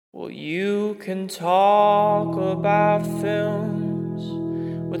Well, you can talk about films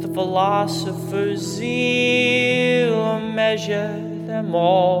with a philosopher's zeal, or measure them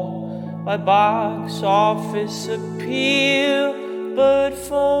all by box office appeal. But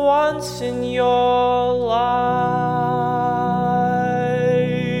for once in your life,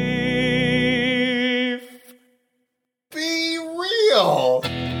 be real.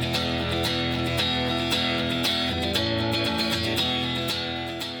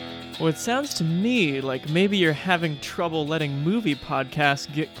 Well, it sounds to me like maybe you're having trouble letting movie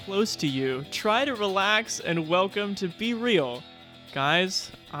podcasts get close to you. Try to relax and welcome to Be Real.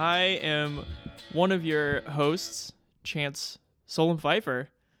 Guys, I am one of your hosts, Chance Solon Pfeiffer.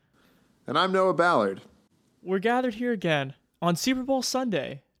 And I'm Noah Ballard. We're gathered here again on Super Bowl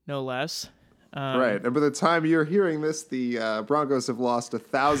Sunday, no less. Right, and by the time you're hearing this, the Broncos have lost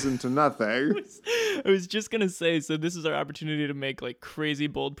 1,000-0. I was just gonna say, so this is our opportunity to make like crazy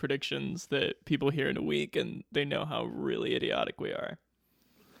bold predictions that people hear in a week, and they know how really idiotic we are.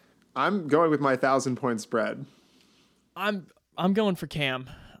 I'm going with my 1,000-point spread. I'm going for Cam.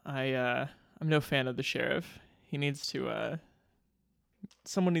 I'm no fan of the sheriff. He needs to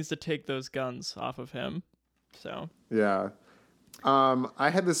someone needs to take those guns off of him. So yeah, I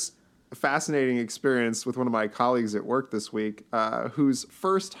had this fascinating experience with one of my colleagues at work this week, whose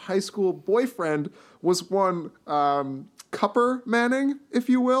first high school boyfriend was one Cupper Manning, if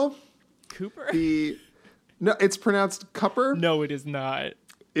you will. Cooper? No, it's pronounced Cupper. No, it is not.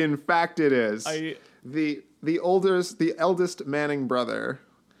 In fact, it is. The eldest Manning brother,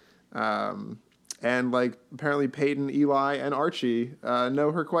 and like apparently Peyton, Eli, and Archie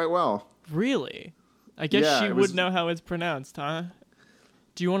know her quite well. Really? I guess she would know how it's pronounced, huh?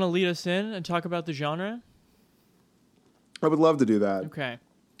 Do you want to lead us in and talk about the genre? I would love to do that. Okay.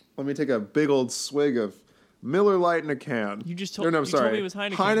 Let me take a big old swig of Miller Lite in a can. You just told, told me it was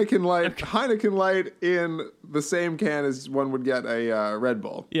Heineken. Heineken Light. Okay. Heineken Light in the same can as one would get a Red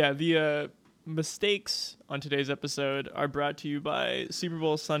Bull. Yeah, the mistakes on today's episode are brought to you by Super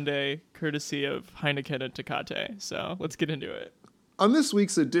Bowl Sunday, courtesy of Heineken and Tecate. So let's get into it. On this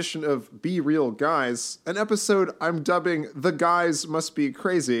week's edition of Be Real Guys, an episode I'm dubbing The Guys Must Be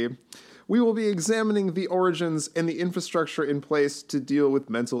Crazy, we will be examining the origins and the infrastructure in place to deal with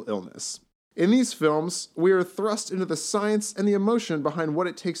mental illness. In these films, we are thrust into the science and the emotion behind what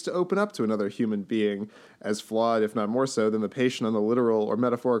it takes to open up to another human being, as flawed, if not more so, than the patient on the literal or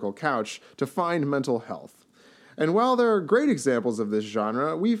metaphorical couch, to find mental health. And while there are great examples of this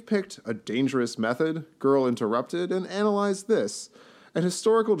genre, we've picked A Dangerous Method, Girl Interrupted, and analyzed this. An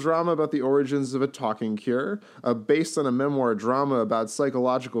historical drama about the origins of a talking cure, based on a memoir drama about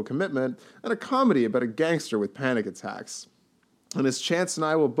psychological commitment, and a comedy about a gangster with panic attacks. And as Chance and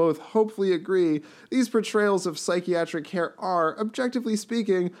I will both hopefully agree, these portrayals of psychiatric care are, objectively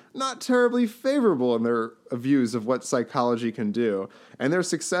speaking, not terribly favorable in their views of what psychology can do, and their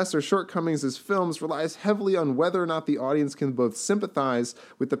success or shortcomings as films relies heavily on whether or not the audience can both sympathize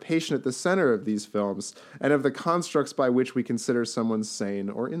with the patient at the center of these films, and of the constructs by which we consider someone sane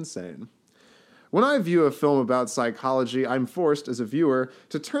or insane. When I view a film about psychology, I'm forced, as a viewer,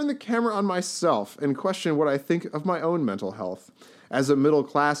 to turn the camera on myself and question what I think of my own mental health. As a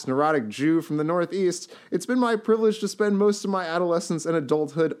middle-class, neurotic Jew from the Northeast, it's been my privilege to spend most of my adolescence and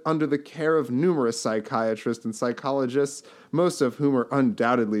adulthood under the care of numerous psychiatrists and psychologists, most of whom are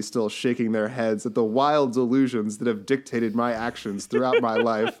undoubtedly still shaking their heads at the wild delusions that have dictated my actions throughout my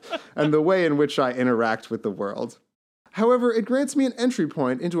life and the way in which I interact with the world. However, it grants me an entry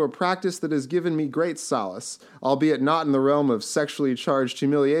point into a practice that has given me great solace, albeit not in the realm of sexually charged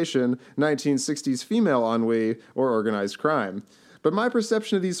humiliation, 1960s female ennui, or organized crime. But my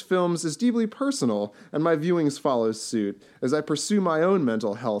perception of these films is deeply personal, and my viewings follow suit, as I pursue my own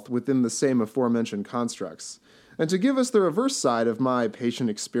mental health within the same aforementioned constructs. And to give us the reverse side of my patient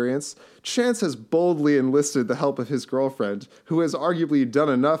experience, Chance has boldly enlisted the help of his girlfriend, who has arguably done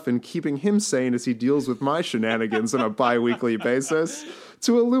enough in keeping him sane as he deals with my shenanigans on a bi-weekly basis,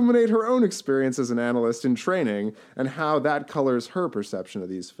 to illuminate her own experience as an analyst in training and how that colors her perception of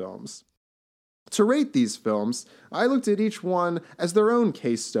these films. To rate these films, I looked at each one as their own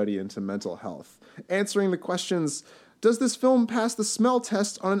case study into mental health, answering the questions, does this film pass the smell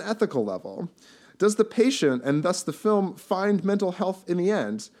test on an ethical level? Does the patient, and thus the film, find mental health in the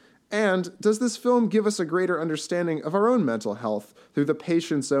end? And does this film give us a greater understanding of our own mental health through the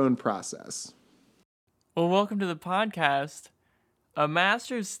patient's own process? Well, welcome to the podcast. A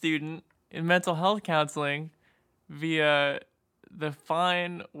master's student in mental health counseling via the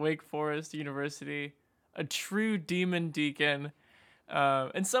fine Wake Forest University, a true demon deacon,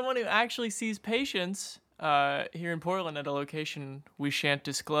 and someone who actually sees patients here in Portland at a location we shan't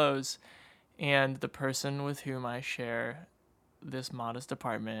disclose, and the person with whom I share this modest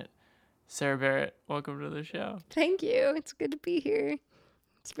apartment, Sarah Barrett, welcome to the show. Thank you. It's good to be here.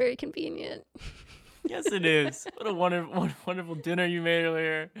 It's very convenient. Yes, it is. What a wonderful dinner you made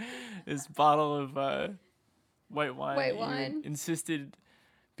earlier. This bottle of white wine. White that wine. You insisted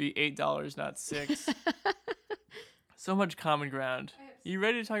be $8, not $6. So much common ground. You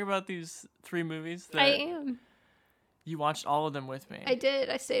ready to talk about these 3 movies? I am. You watched all of them with me. I did.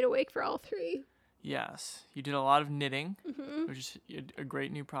 I stayed awake for all 3. Yes. You did a lot of knitting, Mm-hmm. which is a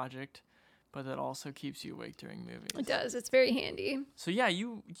great new project, but that also keeps you awake during movies. It does. It's very handy. So yeah,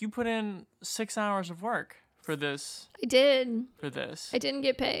 you put in 6 hours of work for this. I did. I didn't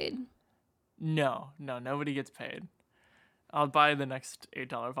get paid. No, nobody gets paid. I'll buy the next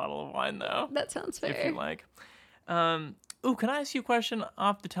 $8 bottle of wine though. That sounds fair. If you like. Can I ask you a question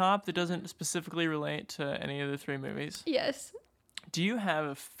off the top that doesn't specifically relate to any of the 3 movies? Yes. Do you have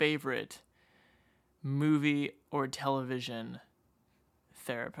a favorite movie or television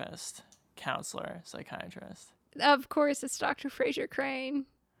therapist, counselor, psychiatrist? Of course, it's Dr. Fraser Crane.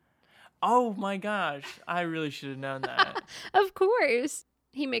 Oh my gosh, I really should have known that. Of course.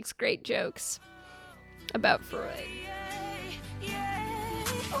 He makes great jokes about Freud.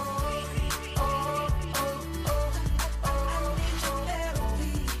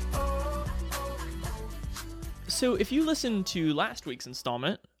 So if you listened to last week's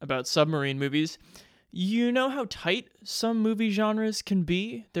installment about submarine movies, you know how tight some movie genres can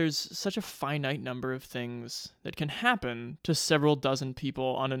be. There's such a finite number of things that can happen to several dozen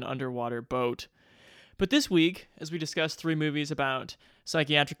people on an underwater boat. But this week, as we discuss 3 movies about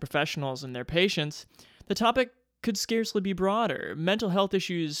psychiatric professionals and their patients, the topic could scarcely be broader. Mental health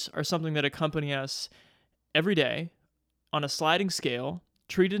issues are something that accompany us every day on a sliding scale,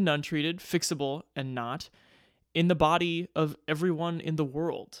 treated and untreated, fixable and not, in the body of everyone in the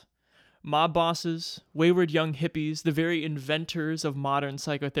world. Mob bosses, wayward young hippies, the very inventors of modern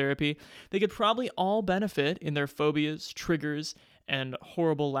psychotherapy, they could probably all benefit in their phobias, triggers, and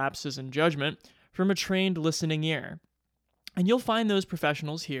horrible lapses in judgment from a trained listening ear. And you'll find those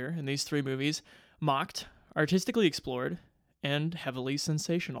professionals here in these 3 movies mocked, artistically explored, and heavily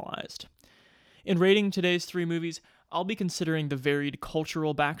sensationalized. In rating today's 3 movies, I'll be considering the varied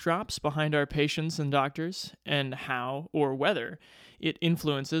cultural backdrops behind our patients and doctors, and how, or whether, it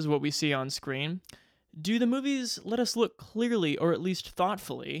influences what we see on screen. Do the movies let us look clearly, or at least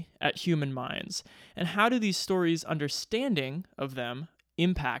thoughtfully, at human minds? And how do these stories' understanding of them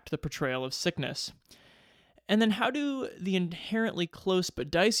impact the portrayal of sickness? And then how do the inherently close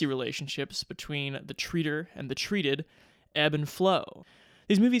but dicey relationships between the treater and the treated ebb and flow?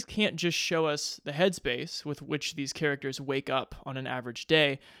 These movies can't just show us the headspace with which these characters wake up on an average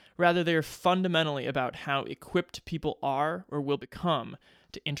day. Rather, they are fundamentally about how equipped people are or will become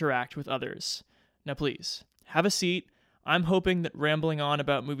to interact with others. Now please, have a seat. I'm hoping that rambling on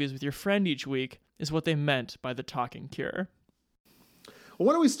about movies with your friend each week is what they meant by the talking cure. Well,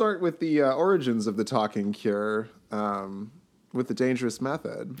 why don't we start with the origins of the talking cure with the dangerous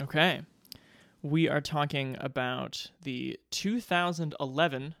method? Okay. We are talking about the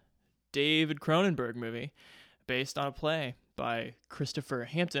 2011 David Cronenberg movie based on a play by Christopher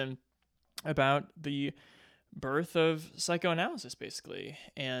Hampton about the birth of psychoanalysis, basically,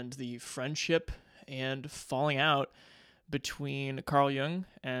 and the friendship and falling out between Carl Jung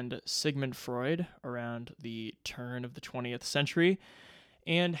and Sigmund Freud around the turn of the 20th century,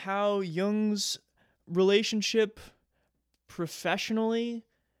 and how Jung's relationship professionally,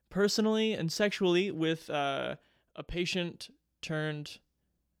 personally, and sexually with a patient turned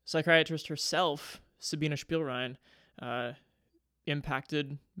psychiatrist herself, Sabina Spielrein,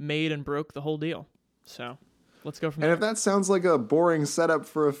 made and broke the whole deal. So let's go from there. And if that sounds like a boring setup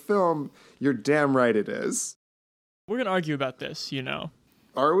for a film, you're damn right it is. We're going to argue about this, you know.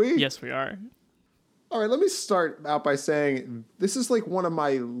 Are we? Yes, we are. All right, let me start out by saying this is like one of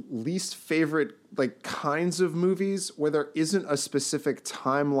my least favorite like kinds of movies where there isn't a specific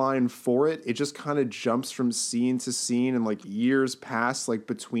timeline for it. It just kind of jumps from scene to scene and like years pass like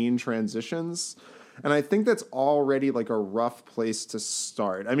between transitions. And I think that's already like a rough place to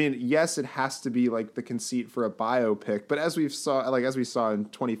start. I mean, yes, it has to be like the conceit for a biopic, but as we saw in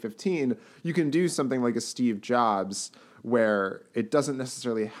 2015, you can do something like a Steve Jobs where it doesn't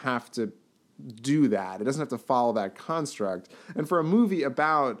necessarily have to do that. It doesn't have to follow that construct. And for a movie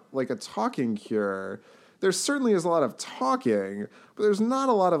about like a talking cure, there certainly is a lot of talking, but there's not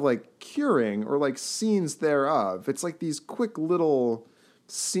a lot of like curing or like scenes thereof. It's like these quick little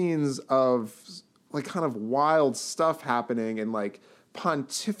scenes of like kind of wild stuff happening and like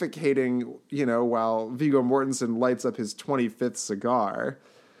pontificating, while Viggo Mortensen lights up his 25th cigar.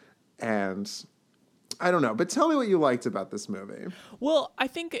 And I don't know, but tell me what you liked about this movie. Well, I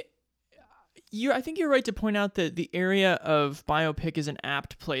think you're right to point out that the area of biopic is an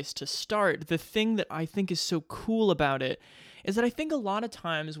apt place to start. The thing that I think is so cool about it is that I think a lot of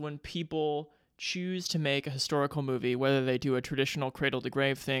times when people choose to make a historical movie, whether they do a traditional cradle to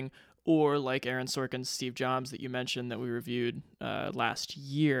grave thing or like Aaron Sorkin's Steve Jobs that you mentioned that we reviewed last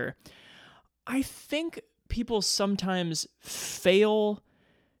year, I think people sometimes fail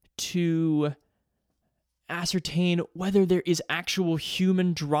to ascertain whether there is actual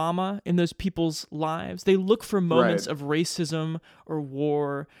human drama in those people's lives. They look for moments of racism or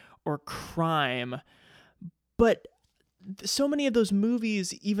war or crime, but so many of those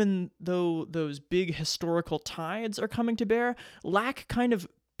movies, even though those big historical tides are coming to bear, lack kind of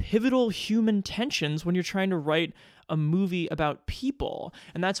pivotal human tensions when you're trying to write a movie about people.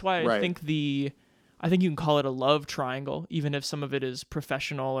 And that's why I think you can call it a love triangle, even if some of it is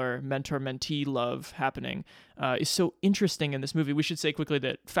professional or mentor-mentee love happening, is so interesting in this movie. We should say quickly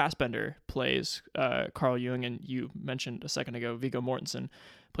that Fassbender plays Carl Jung, and you mentioned a second ago Viggo Mortensen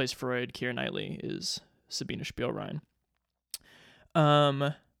plays Freud. Keira Knightley is Sabina Spielrein.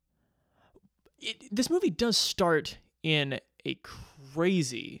 This movie does start in a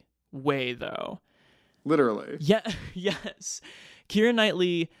crazy way, though. Literally. Yeah, yes. Keira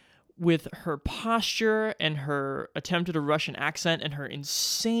Knightley, with her posture and her attempt at a Russian accent and her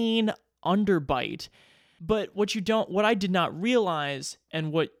insane underbite. But what I did not realize,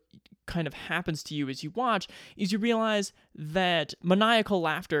 and what kind of happens to you as you watch, is you realize that maniacal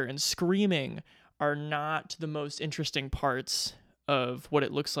laughter and screaming are not the most interesting parts of what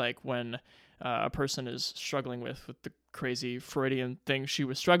it looks like when a person is struggling with the crazy Freudian thing she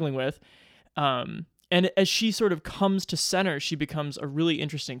was struggling with. And as she sort of comes to center, she becomes a really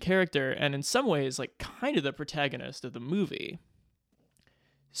interesting character, and in some ways, like, kind of the protagonist of the movie.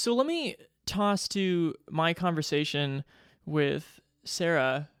 So let me toss to my conversation with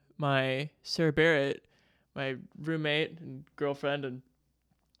Sarah Barrett, my roommate and girlfriend and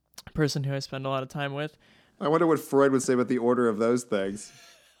person who I spend a lot of time with. I wonder what Freud would say about the order of those things.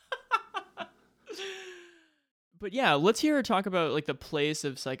 But yeah, let's hear her talk about like the place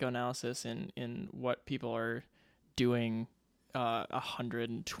of psychoanalysis in what people are doing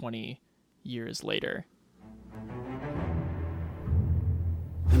 120 years later.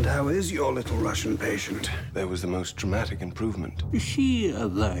 And how is your little Russian patient? There was the most dramatic improvement. Is she a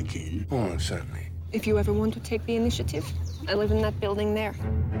virgin? Almost certainly. If you ever want to take the initiative, I live in that building there.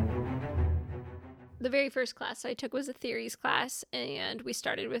 The very first class I took was a theories class, and we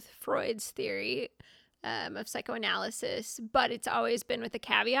started with Freud's theory of psychoanalysis, but it's always been with the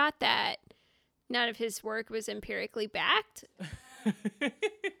caveat that none of his work was empirically backed.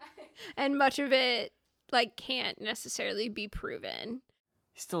 And much of it, like, can't necessarily be proven.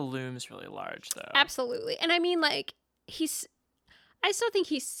 He still looms really large, though. Absolutely. And I mean, like, I still think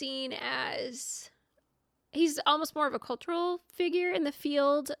he's seen as... He's almost more of a cultural figure in the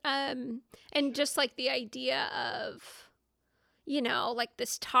field. And just, like, the idea of... like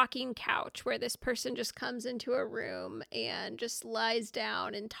this talking couch where this person just comes into a room and just lies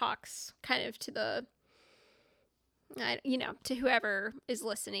down and talks kind of to to whoever is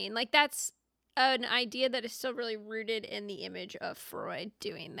listening. Like, that's an idea that is still really rooted in the image of Freud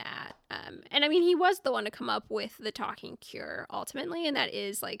doing that. And I mean, he was the one to come up with the talking cure ultimately, and that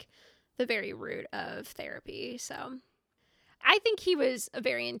is like the very root of therapy. So I think he was a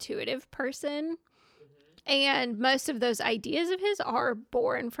very intuitive person. And most of those ideas of his are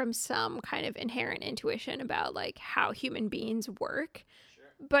born from some kind of inherent intuition about like how human beings work.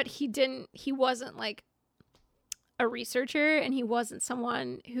 Sure. But he wasn't like a researcher, and he wasn't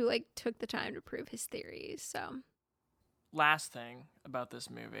someone who like took the time to prove his theories. So last thing about this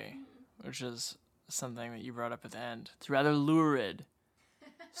movie, which is something that you brought up at the end, it's rather lurid.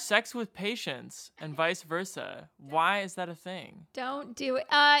 Sex with patients and vice versa. Why is that a thing? Don't do it.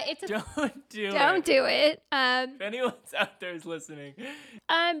 Don't do it. Don't do it. If anyone's out there is listening.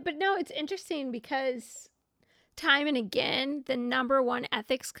 But no, it's interesting because time and again, the number one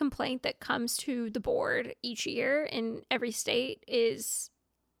ethics complaint that comes to the board each year in every state is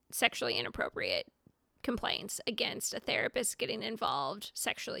sexually inappropriate complaints against a therapist getting involved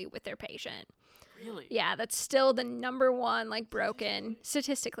sexually with their patient. Really? Yeah, that's still the number one, like, broken,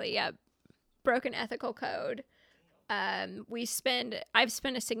 statistically, broken ethical code. I've spent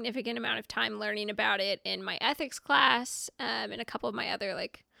a significant amount of time learning about it in my ethics class, and a couple of my other,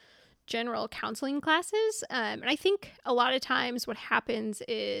 like, general counseling classes. And I think a lot of times what happens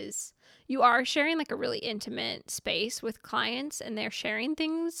is you are sharing like a really intimate space with clients, and they're sharing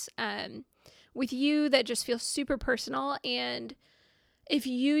things with you that just feel super personal. And if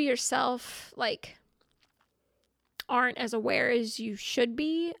you yourself like aren't as aware as you should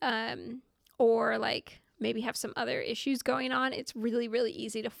be, or like maybe have some other issues going on, it's really, really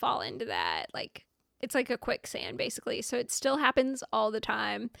easy to fall into that. Like, it's like a quicksand, basically. So it still happens all the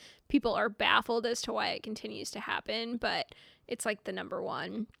time. People are baffled as to why it continues to happen, but it's like the number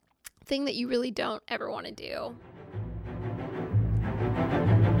one thing that you really don't ever want to do.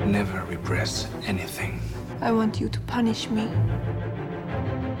 Never repress anything. I want you to punish me.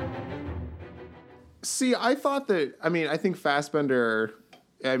 See, I thought that, I think Fassbender,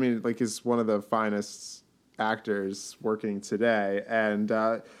 is one of the finest actors working today. And,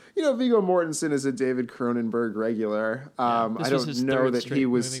 Viggo Mortensen is a David Cronenberg regular. I don't know that he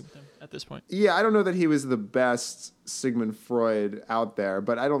was, at this point. Yeah, I don't know that he was the best Sigmund Freud out there,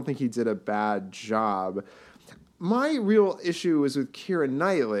 but I don't think he did a bad job. My real issue was with Keira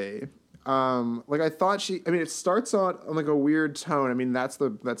Knightley. I thought it starts on like a weird tone. That's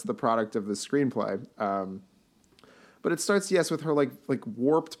the product of the screenplay. But it starts, yes, with her like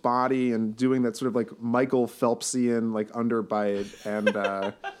warped body and doing that sort of like Michael Phelpsian like underbite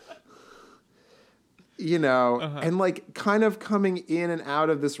and and like kind of coming in and out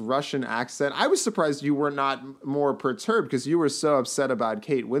of this Russian accent. I was surprised you were not more perturbed because you were so upset about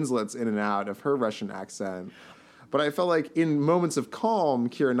Kate Winslet's in and out of her Russian accent. But I felt like in moments of calm,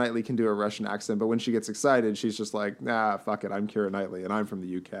 Keira Knightley can do a Russian accent. But when she gets excited, she's just like, nah, fuck it. I'm Keira Knightley and I'm from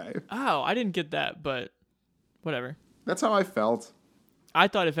the UK. Oh, I didn't get that, but whatever. That's how I felt. I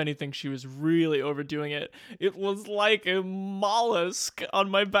thought, if anything, she was really overdoing it. It was like a mollusk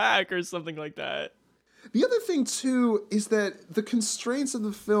on my back or something like that. The other thing, too, is that the constraints of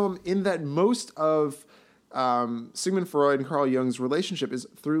the film in that most of Sigmund Freud and Carl Jung's relationship is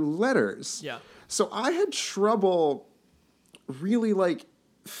through letters. Yeah. So I had trouble really,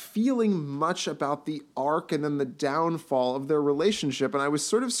 feeling much about the arc and then the downfall of their relationship. And I was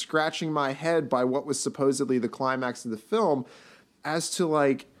sort of scratching my head by what was supposedly the climax of the film as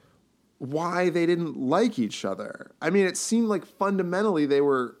to, why they didn't like each other. It seemed like fundamentally they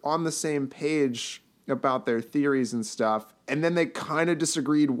were on the same page about their theories and stuff, and then they kind of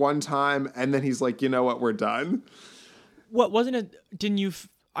disagreed one time, and then he's like, you know what, we're done. What wasn't it? Didn't you?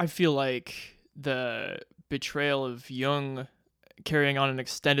 I feel like the betrayal of Jung carrying on an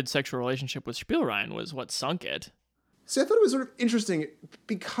extended sexual relationship with Spielrein was what sunk it. See, I thought it was sort of interesting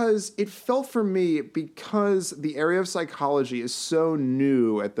because it felt for me, because the area of psychology is so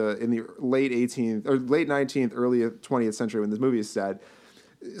new in the late 18th or late 19th, early 20th century when this movie is set.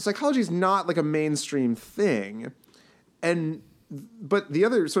 Psychology is not like a mainstream thing. But the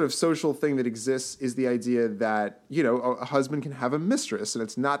other sort of social thing that exists is the idea that, a husband can have a mistress and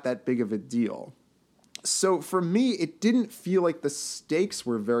it's not that big of a deal. So for me, it didn't feel like the stakes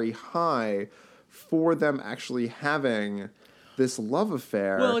were very high for them actually having this love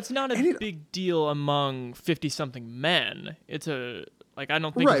affair. Well, it's not a big deal among 50-something men. It's I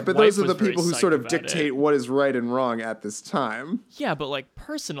don't think right, but those are the people who sort of dictate what is right and wrong at this time. Yeah, but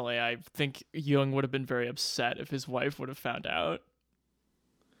personally, I think Jung would have been very upset if his wife would have found out.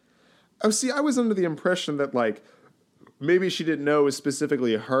 Oh, see, I was under the impression that maybe she didn't know it was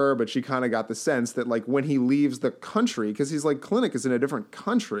specifically her, but she kind of got the sense that when he leaves the country, because he's clinic is in a different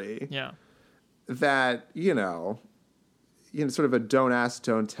country. Yeah. That, sort of a don't ask,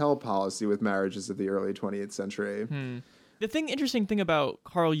 don't tell policy with marriages of the early 20th century. The interesting thing about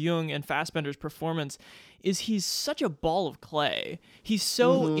Carl Jung and Fassbender's performance is he's such a ball of clay. He's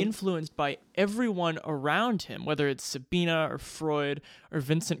so influenced by everyone around him, whether it's Sabina or Freud or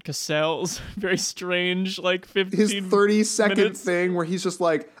Vincent Cassell's very strange, 15 his 30-second thing where he's just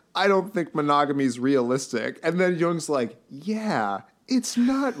I don't think monogamy is realistic. And then Jung's yeah, it's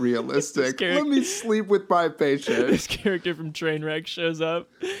not realistic. Let me sleep with my patient. This character from Trainwreck shows up.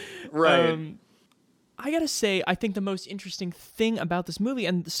 Right. I gotta say, I think the most interesting thing about this movie,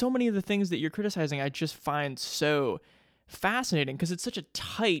 and so many of the things that you're criticizing, I just find so fascinating because it's such a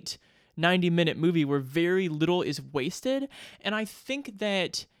tight 90-minute movie where very little is wasted. And I think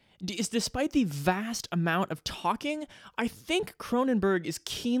that despite the vast amount of talking, I think Cronenberg is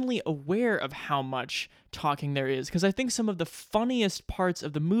keenly aware of how much talking there is, because I think some of the funniest parts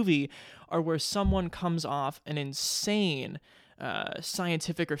of the movie are where someone comes off an insane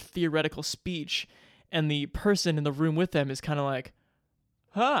scientific or theoretical speech, and the person in the room with them is kind of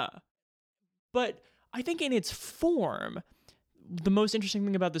huh. But I think in its form, the most interesting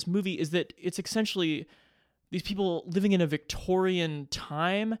thing about this movie is that it's essentially these people living in a Victorian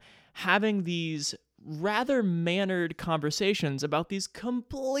time having these rather mannered conversations about these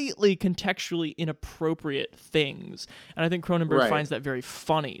completely contextually inappropriate things. And I think Cronenberg finds that very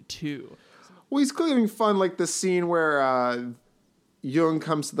funny, too. Well, he's clearly having fun, like the scene where Jung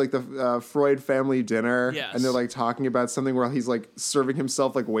comes to like the Freud family dinner, and they're like talking about something where he's like serving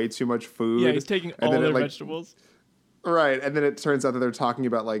himself like way too much food. Yeah, he's taking all their vegetables. Right, and then it turns out that they're talking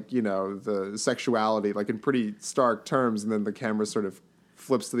about like, you know, the sexuality like in pretty stark terms, and then the camera sort of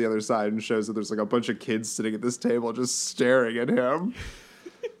flips to the other side and shows that there's like a bunch of kids sitting at this table just staring at him.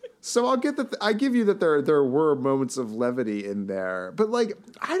 So I'll get that. I give you that there were moments of levity in there, but like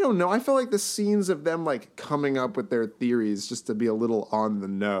I don't know. I feel like the scenes of them like coming up with their theories just to be a little on the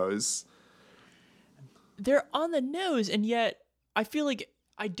nose. They're on the nose, and yet I feel like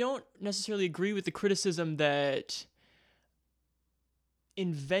I don't necessarily agree with the criticism that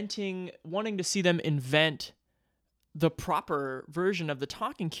wanting to see them invent the proper version of the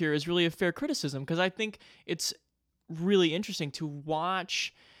talking cure is really a fair criticism, because I think it's really interesting to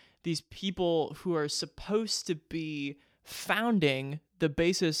watch these people who are supposed to be founding the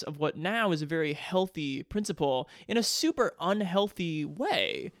basis of what now is a very healthy principle in a super unhealthy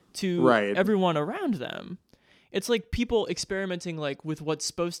way to everyone around them. It's like people experimenting like with what's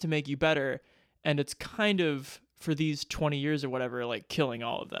supposed to make you better, and it's kind of, for these 20 years or whatever, like killing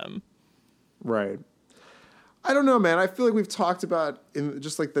all of them. Right. I don't know, man. I feel like we've talked about in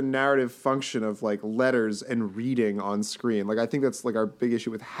just like the narrative function of like letters and reading on screen. Like I think that's like our big issue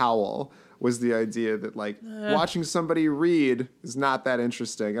with Howl, was the idea that like watching somebody read is not that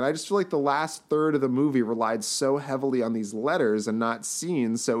interesting. And I just feel like the last third of the movie relied so heavily on these letters and not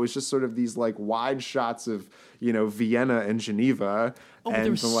scenes. So it was just sort of these like wide shots of, you know, Vienna and Geneva. Oh, and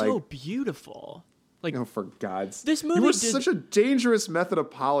they're so beautiful. Like, oh, for God's this movie, you were such a dangerous method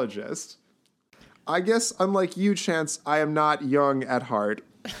apologist. I guess, unlike you, Chance, I am not young at heart.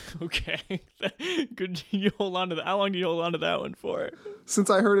 Okay. Good. You hold on to that. How long do you hold on to that one for?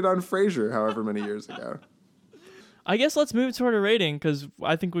 Since I heard it on Frasier, however many years ago. I guess let's move toward a rating, because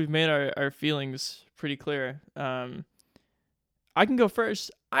I think we've made our feelings pretty clear. I can go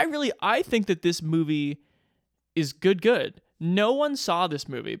first. I think that this movie is good. No one saw this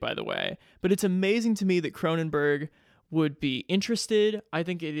movie, by the way, but it's amazing to me that Cronenberg would be interested. I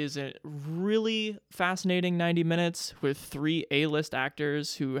think it is a really fascinating 90 minutes with 3 A-list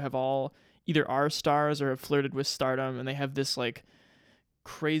actors who have all either are stars or have flirted with stardom, and they have this like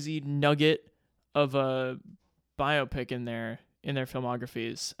crazy nugget of a biopic in their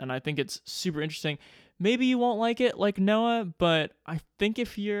filmographies, and I think it's super interesting. Maybe you won't like it like Noah, but I think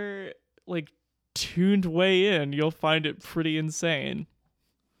if you're like tuned way in, you'll find it pretty insane.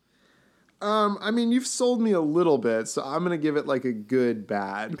 I mean, you've sold me a little bit, so I'm going to give it like a good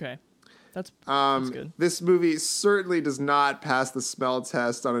bad. Okay. That's good. This movie certainly does not pass the smell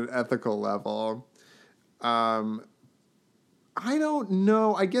test on an ethical level. I don't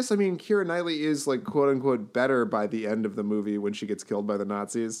know. I guess, I mean, Keira Knightley is like quote unquote better by the end of the movie when she gets killed by the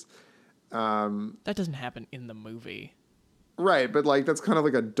Nazis. That doesn't happen in the movie. Right, but like that's kind of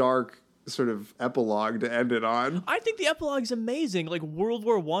like a dark sort of epilogue to end it on. I think the epilogue is amazing. Like World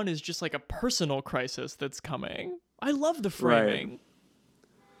War I is just like a personal crisis that's coming. I love the framing.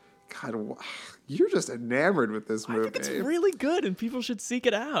 Right. God, you're just enamored with this movie. I think it's really good, and people should seek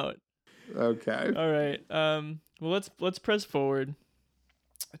it out. Okay. All right. Well, let's press forward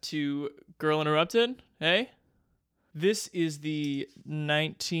to Girl Interrupted. Hey, this is the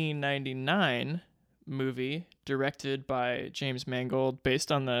 1999 movie directed by James Mangold,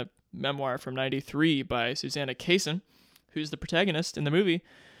 based on the memoir from 93 by Susanna Kaysen, who's the protagonist in the movie,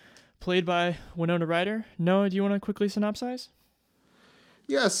 played by Winona Ryder. Noah, do you want to quickly synopsize?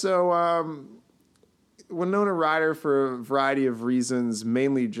 Yeah, so Winona Ryder, for a variety of reasons,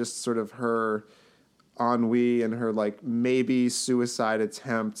 mainly just sort of her ennui and her like maybe suicide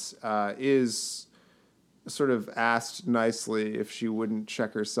attempt, is sort of asked nicely if she wouldn't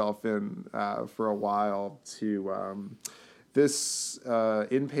check herself in for a while to this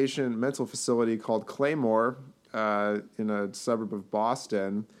inpatient mental facility called Claymore in a suburb of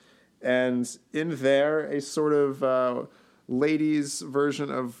Boston. And in there, a sort of ladies'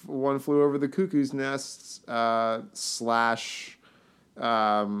 version of One Flew Over the Cuckoo's Nest slash,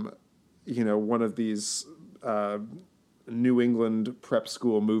 one of these New England prep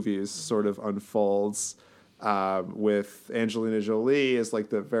school movies sort of unfolds with Angelina Jolie as like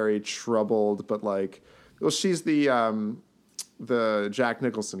the very troubled, but like, well, she's the Jack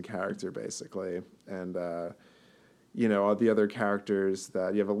Nicholson character basically, and all the other characters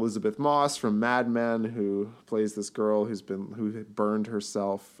that you have Elizabeth Moss from Mad Men, who plays this girl who had burned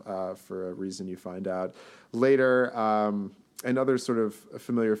herself for a reason you find out later. and other sort of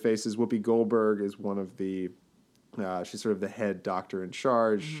familiar faces. Whoopi Goldberg is one of the, she's sort of the head doctor in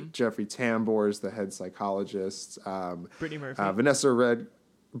charge. Jeffrey Tambor is the head psychologist. Brittany Murphy.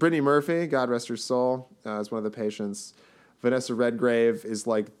 Brittany Murphy, God rest her soul, is one of the patients. Vanessa Redgrave is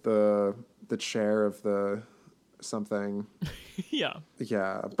like the chair of the something. Yeah.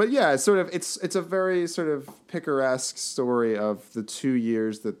 Yeah. But yeah, it's a very sort of picaresque story of the 2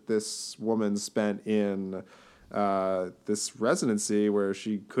 years that this woman spent in this residency where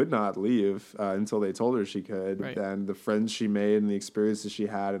she could not leave until they told her she could, right. And the friends she made and the experiences she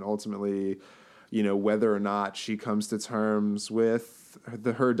had, and ultimately, whether or not she comes to terms with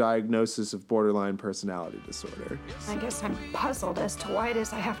her diagnosis of borderline personality disorder. I guess I'm puzzled as to why it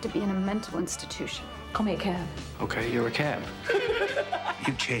is I have to be in a mental institution. Call me a cab. Okay, you're a cab.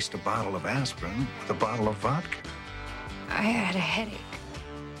 You chased a bottle of aspirin with a bottle of vodka. I had a headache.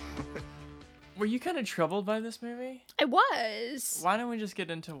 Were you kind of troubled by this movie? I was. Why don't we just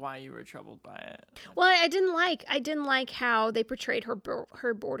get into why you were troubled by it? Well, I didn't like how they portrayed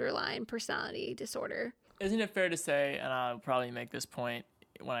her borderline personality disorder. Isn't it fair to say, and I'll probably make this point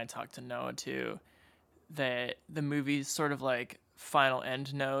when I talk to Noah too, that the movie's sort of like final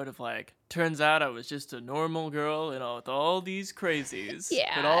end note of like, turns out I was just a normal girl, with all these crazies.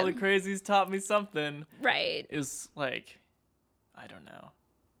 Yeah. But all the crazies taught me something. Right. Is like, I don't know,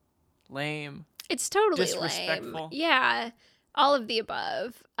 lame. It's totally disrespectful. lame. Yeah. All of the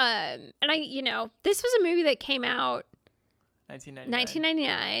above. And this was a movie that came out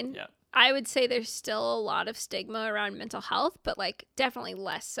 1999. Yeah. I would say there's still a lot of stigma around mental health, but like definitely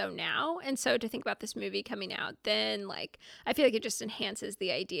less so now. And so to think about this movie coming out then, like, I feel like it just enhances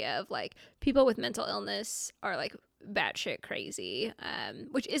the idea of like people with mental illness are like batshit crazy,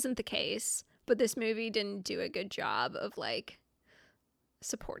 which isn't the case. But this movie didn't do a good job of like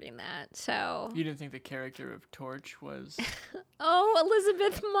supporting that. So You didn't think the character of Torch was... Oh,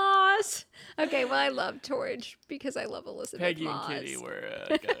 Elizabeth Moss. Okay, well, I love Torch because I love Elizabeth Peggy Moss. and Kitty were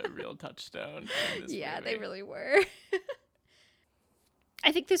got a real touchdown in this Yeah, movie. they really were.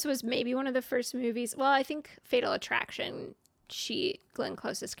 I think this was maybe one of the first movies. Well, I think Fatal Attraction, Glenn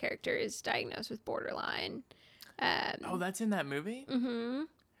Close's character is diagnosed with borderline. Oh, that's in that movie? Mm-hmm.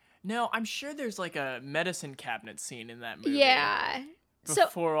 No, I'm sure there's like a medicine cabinet scene in that movie. Yeah.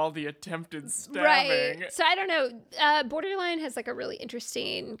 Before all the attempted stabbing. Right. So I don't know. Borderline has like a really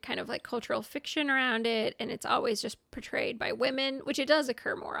interesting kind of like cultural fiction around it, and it's always just portrayed by women, which it does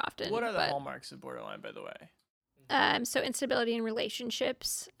occur more often. What are the hallmarks of borderline, by the way? So instability in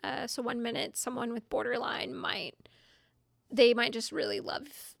relationships. So 1 minute, someone with borderline might just really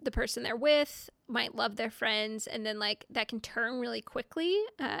love the person they're with, might love their friends, and then like that can turn really quickly.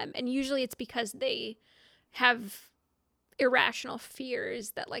 And usually it's because they have irrational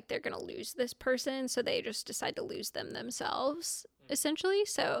fears that like they're going to lose this person, so they just decide to lose them themselves, essentially.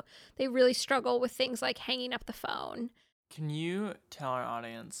 So they really struggle with things like hanging up the phone. Can you tell our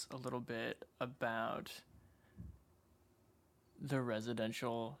audience a little bit about the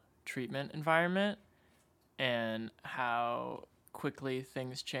residential treatment environment and how quickly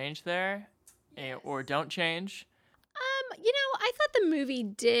things change there, or don't change? I thought the movie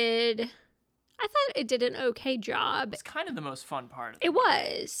did an okay job. It's kind of the most fun part of it. It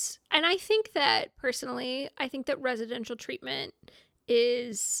was. And I think that, personally, residential treatment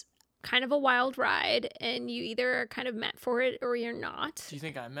is kind of a wild ride, and you either are kind of meant for it or you're not. Do you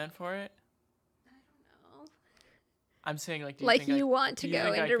think I'm meant for it? I don't know. I'm saying, like, do you want to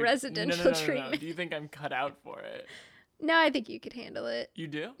go into residential treatment? No. Do you think I'm cut out for it? No, I think you could handle it. You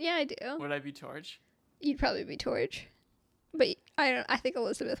do? Yeah, I do. Would I be Torch? You'd probably be Torch. But I think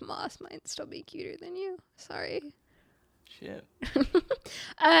Elizabeth Moss might still be cuter than you. Sorry. Shit.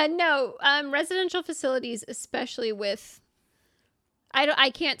 No, residential facilities, especially with, I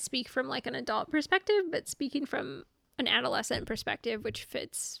can't speak from like an adult perspective, but speaking from an adolescent perspective, which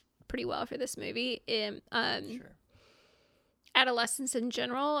fits pretty well for this movie. Sure. Adolescents in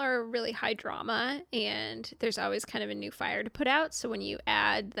general are really high drama, and there's always kind of a new fire to put out. So when you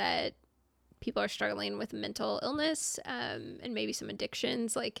add that people are struggling with mental illness and maybe some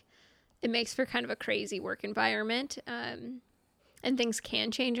addictions, like, it makes for kind of a crazy work environment. And things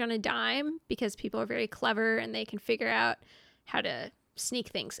can change on a dime because people are very clever and they can figure out how to sneak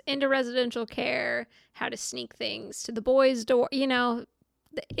things into residential care, how to sneak things to the boys' door.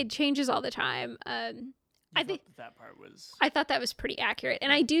 It changes all the time. I think that part was... I thought that was pretty accurate.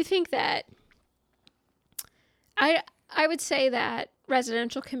 And I do think that I would say that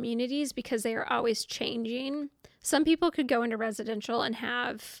residential communities, because they are always changing, some people could go into residential and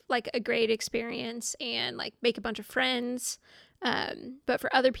have like a great experience and like make a bunch of friends. But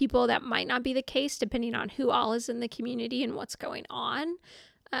for other people, that might not be the case, depending on who all is in the community and what's going on.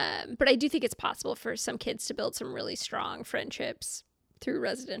 But I do think it's possible for some kids to build some really strong friendships through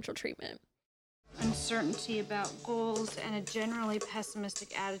residential treatment. Uncertainty about goals and a generally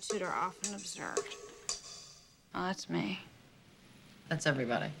pessimistic attitude are often observed. Oh, that's me. That's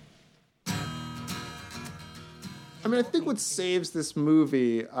everybody. I mean, I think what saves this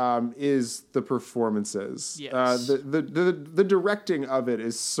movie is the performances. Yes. The directing of it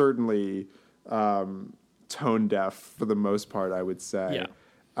is certainly tone deaf for the most part, I would say.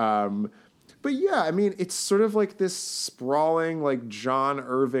 Yeah. But yeah, I mean, it's sort of like this sprawling, like John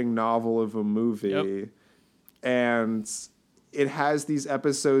Irving novel of a movie. Yep. And it has these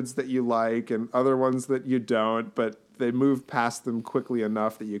episodes that you like and other ones that you don't, but they move past them quickly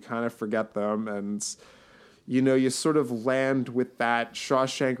enough that you kind of forget them. And, you know, you sort of land with that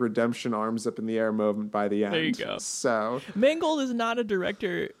Shawshank Redemption arms up in the air moment by the end. There you go. So Mangold is not a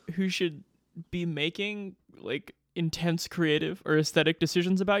director who should be making, like, intense creative or aesthetic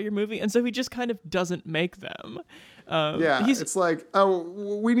decisions about your movie, and so he just kind of doesn't make them. It's like, oh,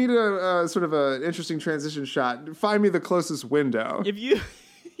 we need a sort of an interesting transition shot. Find me the closest window. If you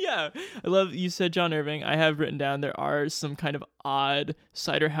yeah, I love you said John Irving. I have written down there are some kind of odd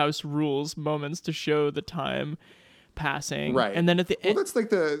Cider House Rules moments to show the time passing, Right. And then at the end, that's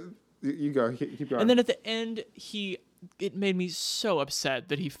like you go, keep going. and then at the end it made me so upset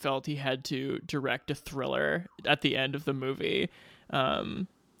that he felt he had to direct a thriller at the end of the movie.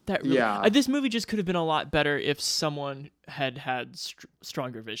 This movie just could have been a lot better if someone had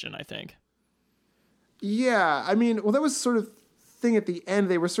stronger vision, I think. Yeah, I mean, well, that was sort of thing at the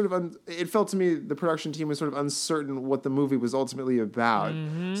end. They were sort of it felt to me the production team was sort of uncertain what the movie was ultimately about.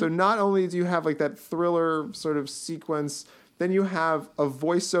 Mm-hmm. So not only do you have like that thriller sort of sequence, then you have a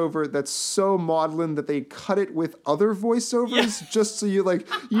voiceover that's so maudlin that they cut it with other voiceovers just so you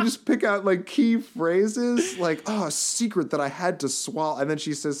just pick out like key phrases like, oh, a secret that I had to swallow, and then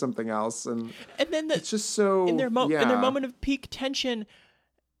she says something else, and then it's just so in their moment of peak tension,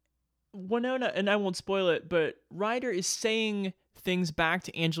 Winona, and I won't spoil it, but Ryder is saying things back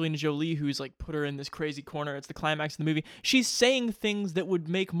to Angelina Jolie, who's like put her in this crazy corner. It's the climax of the movie. She's saying things that would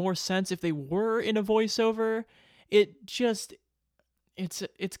make more sense if they were in a voiceover. It's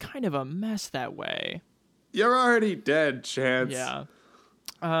kind of a mess that way. You're already dead, Chance. Yeah.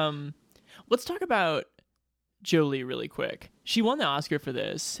 Let's talk about Jolie really quick. She won the Oscar for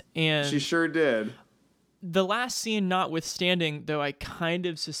this, and she sure did. The last scene notwithstanding, though, I kind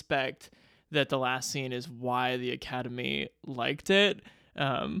of suspect that the last scene is why the Academy liked it,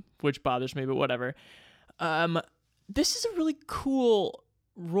 which bothers me, but whatever. This is a really cool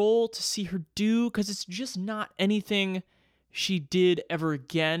role to see her do, because it's just not anything she did ever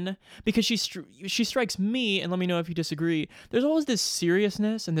again, because she strikes me, and let me know if you disagree, there's always this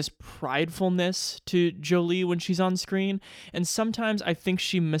seriousness and this pridefulness to Jolie when she's on screen, and sometimes I think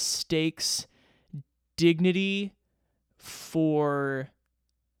she mistakes dignity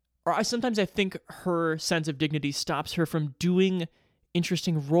sometimes I think her sense of dignity stops her from doing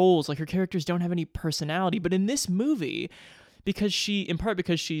interesting roles, like her characters don't have any personality, but in this movie, in part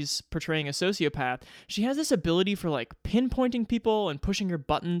because she's portraying a sociopath, she has this ability for like pinpointing people and pushing her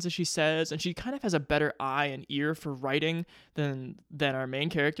buttons, as she says, and she kind of has a better eye and ear for writing than our main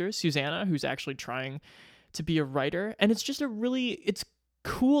character, Susanna, who's actually trying to be a writer. And it's just it's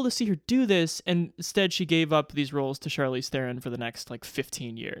cool to see her do this, and instead she gave up these roles to Charlize Theron for the next like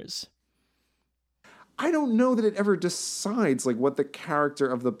 15 years. I don't know that it ever decides like what the character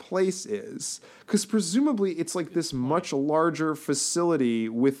of the place is, because presumably it's like this much larger facility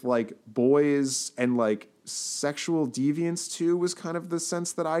with like boys and like sexual deviance too, was kind of the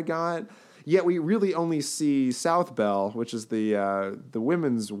sense that I got. Yet we really only see South Bell, which is the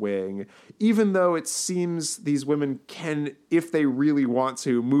women's wing, even though it seems these women can, if they really want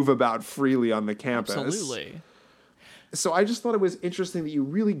to, move about freely on the campus. Absolutely. So I just thought it was interesting that you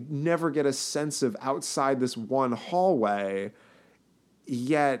really never get a sense of outside this one hallway,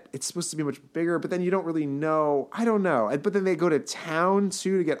 yet it's supposed to be much bigger, but then you don't really know. I don't know. But then they go to town,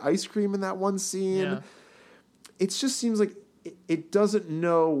 too, to get ice cream in that one scene. Yeah. It just seems like it doesn't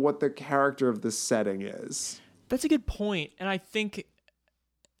know what the character of the setting is. That's a good point. And I think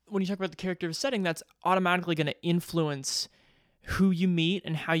when you talk about the character of the setting, that's automatically going to influence who you meet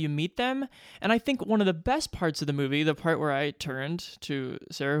and how you meet them. And I think one of the best parts of the movie, the part where I turned to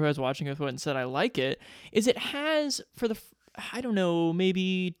Sarah, who I was watching with, and said I like it, is it has, for the, I don't know,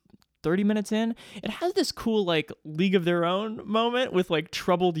 maybe 30 minutes in, it has this cool like League of Their Own moment with like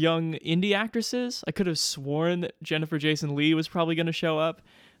troubled young indie actresses. I could have sworn that Jennifer Jason Leigh was probably going to show up.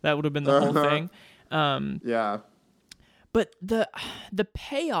 That would have been the whole thing. Yeah. But the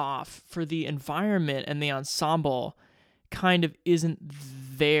payoff for the environment and the ensemble kind of isn't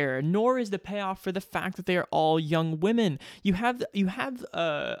there, nor is the payoff for the fact that they are all young women. You have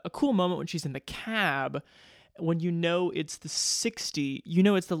a cool moment when she's in the cab, when it's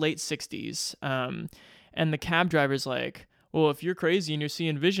the late 60s, and the cab driver's like, well, if you're crazy and you're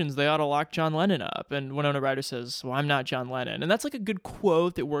seeing visions, they ought to lock John Lennon up. And Winona Ryder says, well, I'm not John Lennon. And that's like a good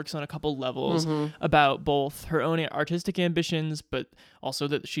quote that works on a couple levels about both her own artistic ambitions, but also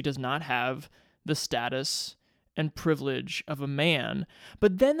that she does not have the status and privilege of a man.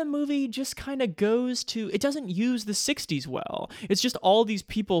 But then the movie just kind of goes to, it doesn't use the 60s well. It's just all these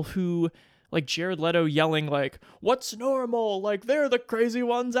people who, like Jared Leto yelling like, what's normal? Like, they're the crazy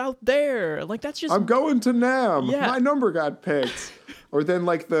ones out there. Like, that's just... I'm going to NAM. Yeah. My number got picked. Or then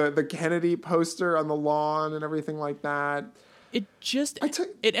like the Kennedy poster on the lawn and everything like that. It just...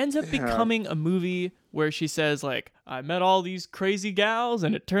 it ends up becoming a movie where she says like, I met all these crazy gals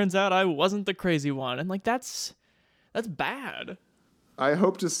and it turns out I wasn't the crazy one. And like, that's bad. I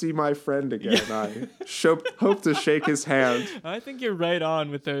hope to see my friend again. I hope to shake his hand. I think you're right on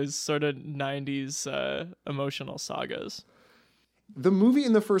with those sort of 90s emotional sagas. The movie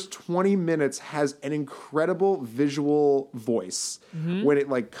in the first 20 minutes has an incredible visual voice. When it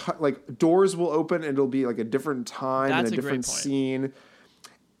like doors will open and it'll be like a different time and a different scene.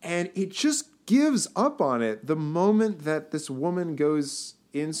 And it just gives up on it the moment that this woman goes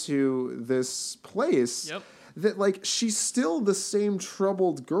into this place. Yep. That like she's still the same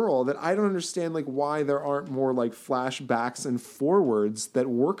troubled girl, that I don't understand like why there aren't more like flashbacks and forwards that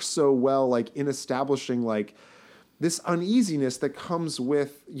work so well like in establishing like this uneasiness that comes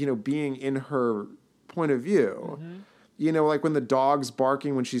with, you know, being in her point of view. You know, like when the dog's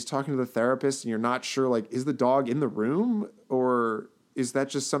barking when she's talking to the therapist and you're not sure like, is the dog in the room or is that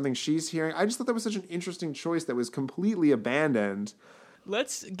just something she's hearing? I just thought that was such an interesting choice that was completely abandoned.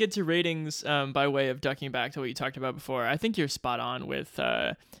 Let's get to ratings by way of ducking back to what you talked about before. I think you're spot on with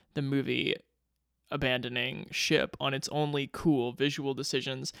the movie abandoning ship on its only cool visual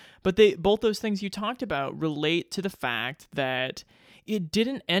decisions. But both those things you talked about relate to the fact that it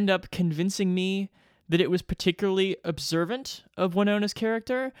didn't end up convincing me that it was particularly observant of Winona's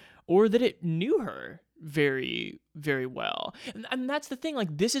character or that it knew her very, very well. And that's the thing,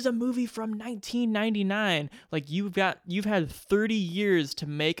 like, this is a movie from 1999. Like, you've had 30 years to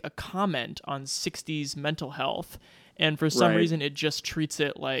make a comment on 60s mental health, and for some reason it just treats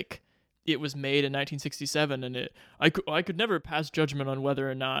it like it was made in 1967, and I could never pass judgment on whether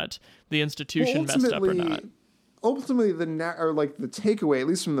or not the institution messed up or not. Ultimately, the takeaway, at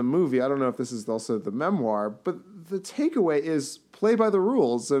least from the movie, I don't know if this is also the memoir, but the takeaway is play by the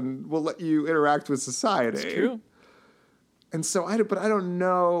rules and we'll let you interact with society. It's true. And so I don't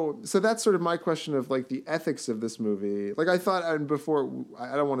know. So that's sort of my question of like the ethics of this movie. Like I thought, and before,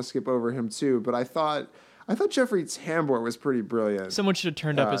 I don't want to skip over him too, but I thought Jeffrey Tambor was pretty brilliant. Someone should have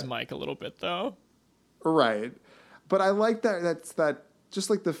turned up his mic a little bit though. Right. But I like that just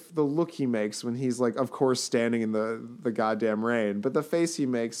like the look he makes when he's like, of course, standing in the goddamn rain, but the face he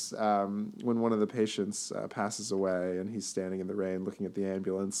makes when one of the patients passes away and he's standing in the rain looking at the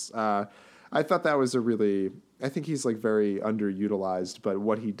ambulance. I thought that was I think he's like very underutilized, but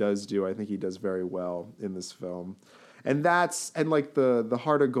what he does do, I think he does very well in this film. And like the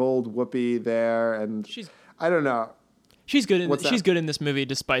Heart of Gold Whoopi there, and I don't know. She's good. She's good in this movie,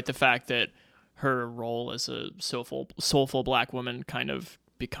 despite the fact that her role as a soulful black woman kind of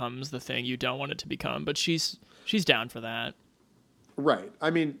becomes the thing you don't want it to become, but she's down for that. Right. I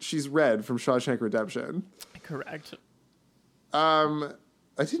mean, she's Red from Shawshank Redemption. Correct. I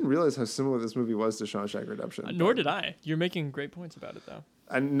didn't realize how similar this movie was to Shawshank Redemption. Nor did I. You're making great points about it, though.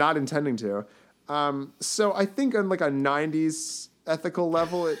 I'm not intending to. So I think on like a 90s ethical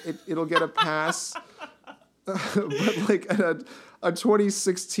level, it'll get a pass. But like a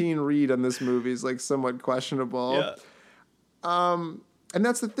 2016 read on this movie is like somewhat questionable. Yeah. And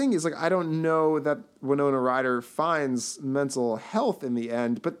that's the thing is like, I don't know that Winona Ryder finds mental health in the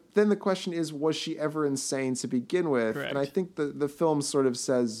end, but then the question is, was she ever insane to begin with? Correct. And I think the film sort of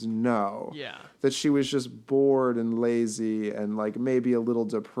says no. Yeah. That she was just bored and lazy and like maybe a little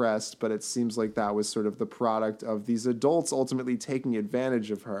depressed, but it seems like that was sort of the product of these adults ultimately taking advantage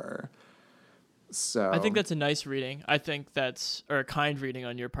of her. So I think that's a nice reading. I think or a kind reading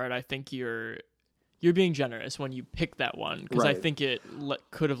on your part. I think you're being generous when you pick that one, because I think it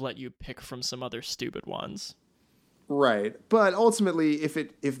could have let you pick from some other stupid ones. Right. But ultimately,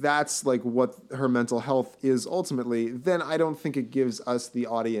 if that's like what her mental health is ultimately, then I don't think it gives us the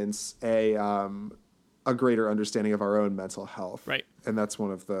audience a a greater understanding of our own mental health. Right. And that's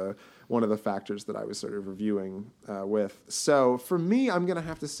one of the factors that I was sort of reviewing with. So for me, I'm going to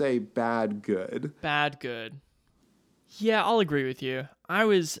have to say bad, good. Bad, good. Yeah, I'll agree with you. I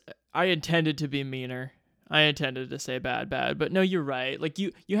intended to be meaner. I intended to say bad, but no, you're right. Like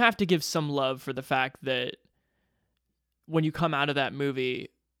you have to give some love for the fact that when you come out of that movie,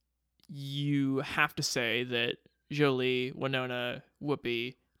 you have to say that Jolie, Winona,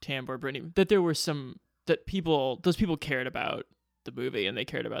 Whoopi, Tambor, Brittany, that there were those people cared about the movie and they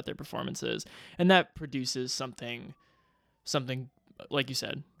cared about their performances, and that produces something like you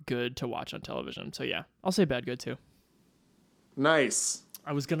said, good to watch on television. So yeah, I'll say bad, good too. Nice.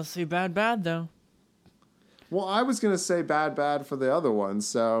 I was gonna say bad though. Well, I was gonna say bad for the other one.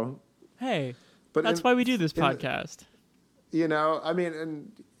 So hey, but that's why we do this podcast. I mean,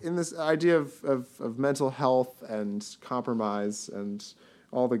 and in this idea of mental health and compromise and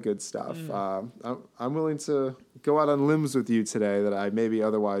all the good stuff, I'm willing to go out on limbs with you today that I maybe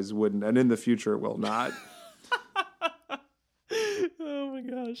otherwise wouldn't, and in the future will not. Oh my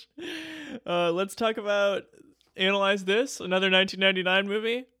gosh. Let's talk about Analyze This, another 1999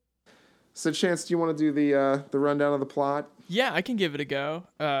 movie. So, Chance, do you want to do the rundown of the plot? Yeah, I can give it a go.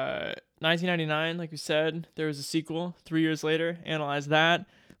 1999, like we said, there was a sequel 3 years later. Analyze That.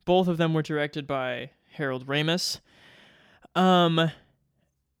 Both of them were directed by Harold Ramis.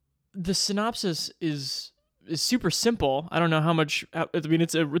 The synopsis is super simple. I don't know how much. I mean,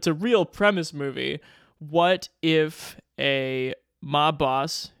 it's a real premise movie. What if a mob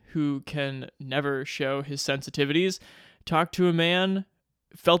boss who can never show his sensitivities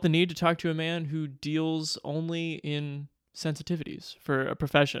felt the need to talk to a man who deals only in sensitivities for a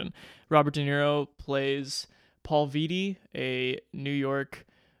profession? Robert De Niro plays Paul Vitti, a New York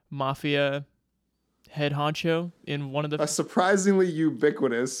mafia head honcho in one of the... A surprisingly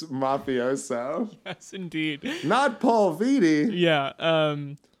ubiquitous mafioso. Yes, indeed. Not Paul Vitti. Yeah.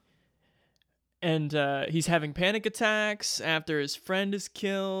 And he's having panic attacks after his friend is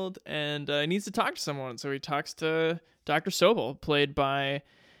killed, and he needs to talk to someone. So he talks to Dr. Sobel, played by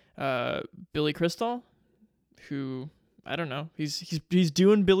Billy Crystal, who, I don't know, he's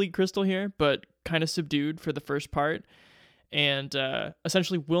doing Billy Crystal here, but kind of subdued for the first part, and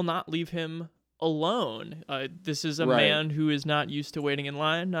essentially will not leave him alone. This is a man who is not used to waiting in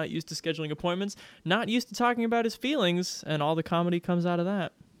line, not used to scheduling appointments, not used to talking about his feelings, and all the comedy comes out of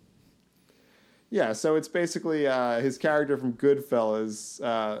that. Yeah, so it's basically his character from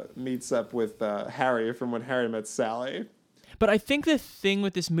Goodfellas meets up with Harry from When Harry Met Sally. But I think the thing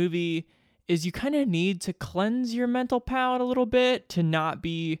with this movie is you kind of need to cleanse your mental palate a little bit to not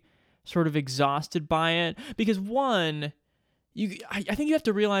be sort of exhausted by it. Because one, I think you have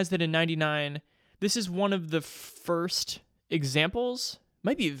to realize that in 99, this is one of the first examples,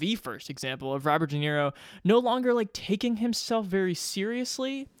 might be the first example of Robert De Niro no longer like taking himself very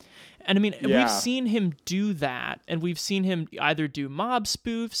seriously. And I mean, we've seen him do that, and we've seen him either do mob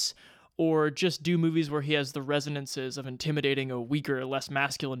spoofs or just do movies where he has the resonances of intimidating a weaker, less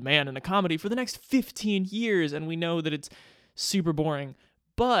masculine man in a comedy for the next 15 years, and we know that it's super boring.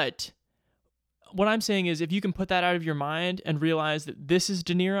 But what I'm saying is, if you can put that out of your mind and realize that this is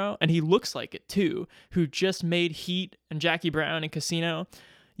De Niro, and he looks like it too, who just made Heat and Jackie Brown and Casino,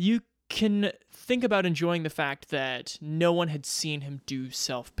 you can think about enjoying the fact that no one had seen him do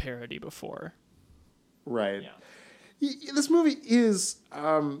self-parody before. Right. Yeah. This movie is,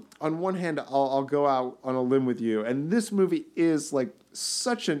 on one hand, I'll go out on a limb with you, and this movie is like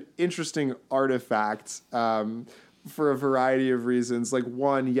such an interesting artifact for a variety of reasons. Like,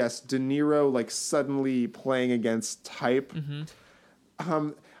 one, yes, De Niro like suddenly playing against type.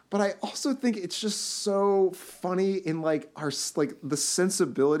 Mm-hmm. But I also think it's just so funny in like the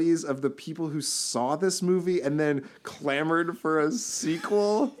sensibilities of the people who saw this movie and then clamored for a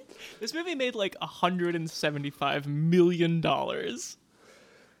sequel. This movie made like $175 million.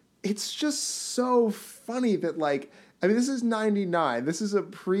 It's just so funny that like, I mean, this is 99. This is a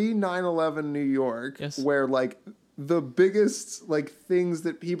pre-9/11 New York, yes, where like the biggest like things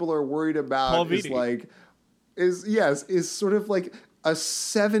that people are worried about is sort of like a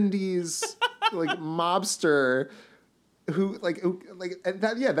 70s like mobster who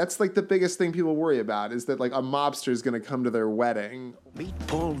that's like the biggest thing people worry about, is that like a mobster is going to come to their wedding. Meet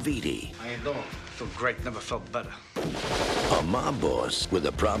Paul Vitti. How you doing? Feel great. Never felt better. A mob boss with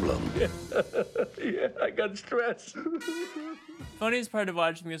a problem. Yeah, I got stressed. Funniest part of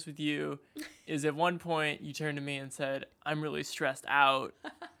watching this with you is at one point you turned to me and said, "I'm really stressed out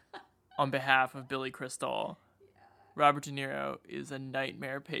on behalf of Billy Crystal. Robert De Niro is a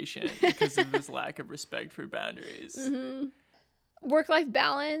nightmare patient because of his lack of respect for boundaries." Mm-hmm. work-life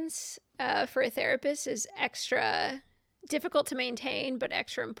balance for a therapist is extra difficult to maintain, but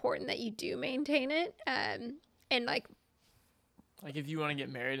extra important that you do maintain it. And like if you want to get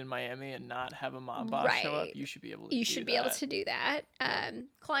married in Miami and not have a mob boss show up, you should be able to do that.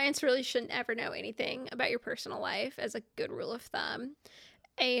 Clients really shouldn't ever know anything about your personal life as a good rule of thumb.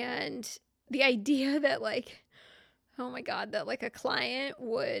 And the idea that like, oh my God, that like a client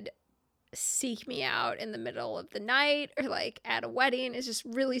would seek me out in the middle of the night or like at a wedding is just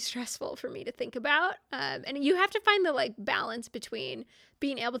really stressful for me to think about. And you have to find the like balance between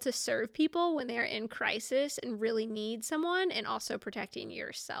being able to serve people when they're in crisis and really need someone, and also protecting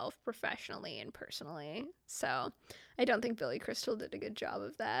yourself professionally and personally. So I don't think Billy Crystal did a good job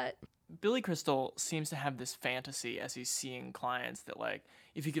of that. Billy Crystal seems to have this fantasy as he's seeing clients that like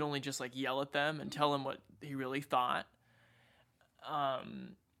if he could only just like yell at them and tell them what he really thought,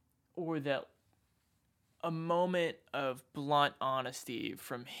 or that a moment of blunt honesty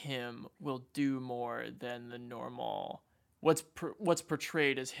from him will do more than the normal what's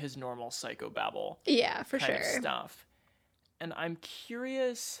portrayed as his normal psychobabble. Yeah, for kind sure. of stuff. And I'm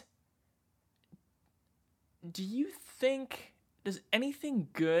curious, do you think, does anything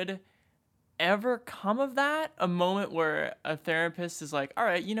good ever come of that? A moment where a therapist is like, all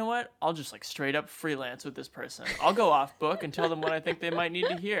right, you know what? I'll just like straight up freelance with this person. I'll go off book and tell them what I think they might need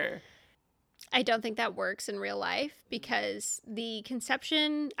to hear. I don't think that works in real life, because the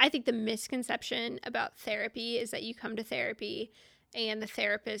misconception about therapy is that you come to therapy and the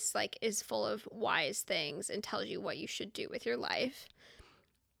therapist like is full of wise things and tells you what you should do with your life.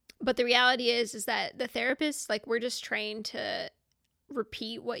 But the reality is that the therapist, like, we're just trained to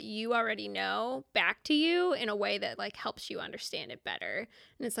repeat what you already know back to you in a way that like helps you understand it better.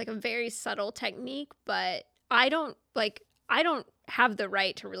 And it's like a very subtle technique, but I don't have the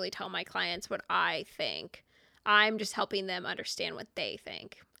right to really tell my clients what I think. I'm just helping them understand what they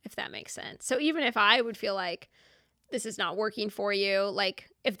think, if that makes sense. So even if I would feel like this is not working for you, like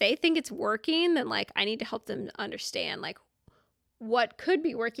if they think it's working, then like I need to help them understand like what could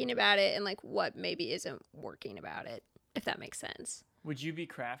be working about it and like what maybe isn't working about it, if that makes sense. Would you be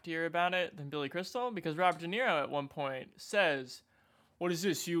craftier about it than Billy Crystal? Because Robert De Niro at one point says, what is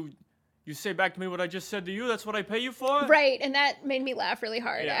this? You say back to me what I just said to you? That's what I pay you for? Right. And that made me laugh really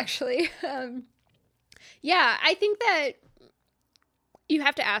hard, actually. Yeah, I think that you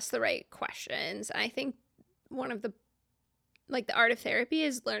have to ask the right questions. I think one of the art of therapy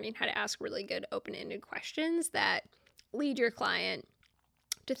is learning how to ask really good open-ended questions that lead your client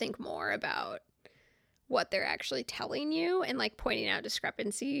to think more about what they're actually telling you and like pointing out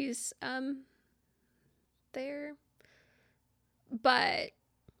discrepancies there. But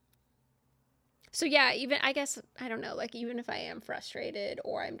so yeah, even I guess, I don't know, like even if I am frustrated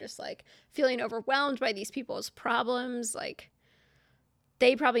or I'm just like feeling overwhelmed by these people's problems, like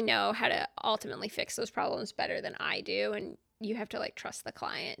they probably know how to ultimately fix those problems better than I do. And you have to like trust the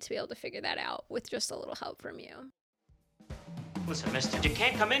client to be able to figure that out with just a little help from you. Listen, mister, you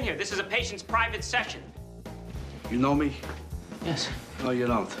can't come in here. This is a patient's private session. You know me? Yes. No, you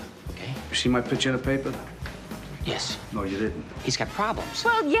don't. Okay. You see my picture in the paper? Yes. No, you didn't. He's got problems.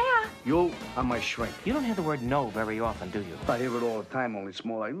 Well, yeah. You are my shrink. You don't hear the word no very often, do you? I hear it all the time, only it's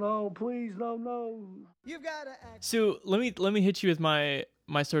more like, no, please, no. You've got to act. So let me hit you with my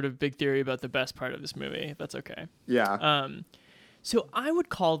sort of big theory about the best part of this movie, if that's okay. Yeah. So I would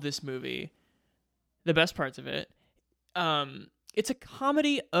call this movie, the best parts of it, it's a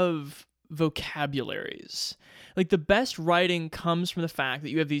comedy of vocabularies. Like the best writing comes from the fact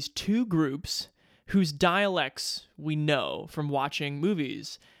that you have these two groups whose dialects we know from watching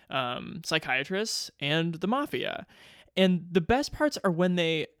movies, psychiatrists and the mafia. And the best parts are when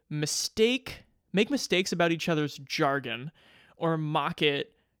they make mistakes about each other's jargon or mock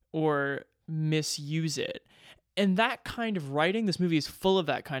it or misuse it. And that kind of writing, this movie is full of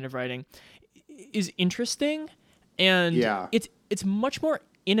that kind of writing, is interesting. And it's much more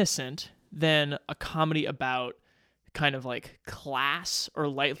innocent than a comedy about kind of like class or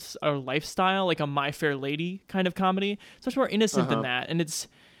lifestyle, like a My Fair Lady kind of comedy. It's much more innocent than that. And it's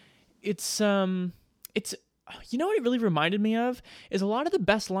you know what it really reminded me of is a lot of the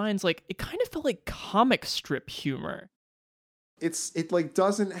best lines, like it kind of felt like comic strip humor. It like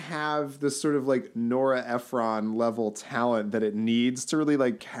doesn't have the sort of like Nora Ephron level talent that it needs to really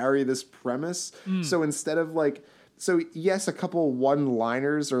like carry this premise. So instead of like, so yes, a couple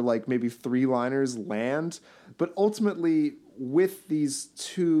one-liners or like maybe three-liners land, but ultimately with these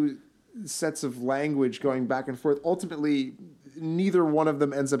two sets of language going back and forth, ultimately neither one of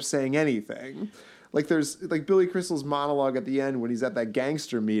them ends up saying anything. Like there's like Billy Crystal's monologue at the end when he's at that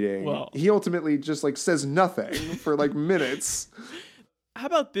gangster meeting. Well, he ultimately just like says nothing for like minutes. How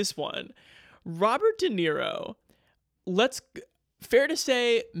about this one? Robert De Niro, fair to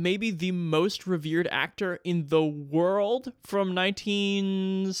say, maybe the most revered actor in the world from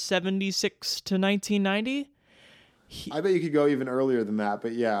 1976 to 1990. I bet you could go even earlier than that,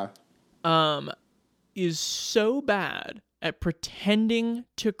 but yeah. Is so bad at pretending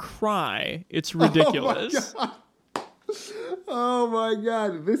to cry, it's ridiculous. Oh my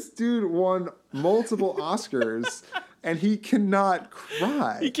God. This dude won multiple Oscars and he cannot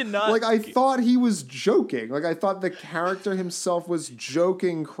cry. He cannot. Like, I thought he was joking. Like, I thought the character himself was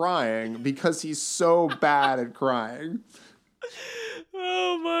joking crying because he's so bad at crying.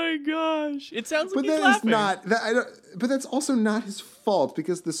 Oh my gosh. It sounds like But he's that laughing. but that's also not his fault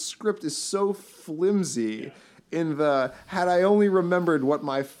because the script is so flimsy. In the, had I only remembered what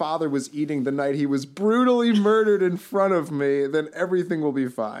my father was eating the night he was brutally murdered in front of me, then everything will be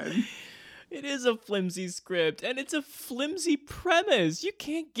fine. It is a flimsy script, and it's a flimsy premise. You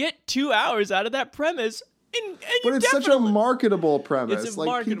can't get 2 hours out of that premise. But it's such a marketable premise. It's like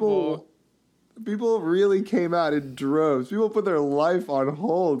marketable. People really came out in droves. People put their life on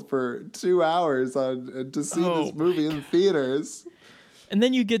hold for 2 hours to see this movie in theaters. And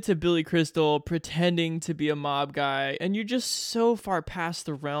then you get to Billy Crystal pretending to be a mob guy, and you're just so far past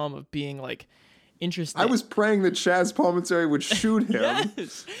the realm of being like interesting. I was praying that Chaz Palminteri would shoot him.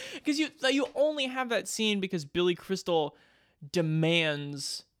 Yes, because you only have that scene because Billy Crystal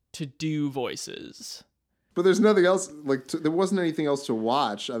demands to do voices. But there's nothing else. Like there wasn't anything else to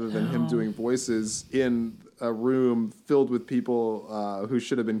watch other than him doing voices in a room filled with people who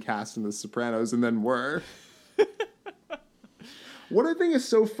should have been cast in The Sopranos and then were. What I think is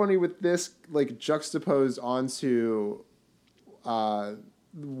so funny with this, like juxtaposed onto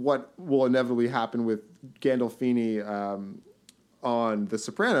what will inevitably happen with Gandolfini on The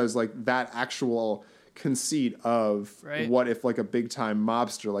Sopranos, like that actual conceit of what if like a big time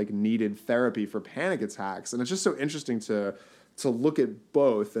mobster like needed therapy for panic attacks, and it's just so interesting to look at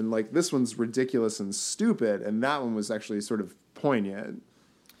both, and like this one's ridiculous and stupid, and that one was actually sort of poignant.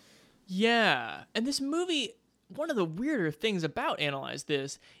 Yeah, and this movie, one of the weirder things about Analyze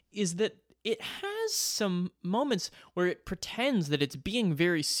This is that it has some moments where it pretends that it's being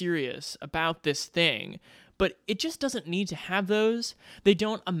very serious about this thing, but it just doesn't need to have those. They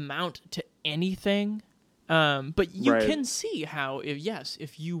don't amount to anything. But you can see how,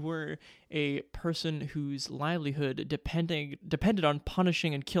 if you were a person whose livelihood depended on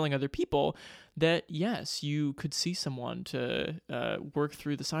punishing and killing other people, that yes, you could see someone to work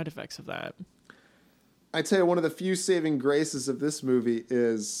through the side effects of that. I tell you, one of the few saving graces of this movie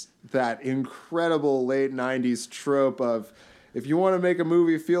is that incredible late 90s trope of, if you want to make a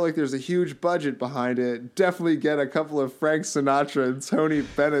movie feel like there's a huge budget behind it, definitely get a couple of Frank Sinatra and Tony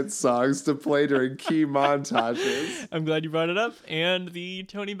Bennett songs to play during key montages. I'm glad you brought it up. And the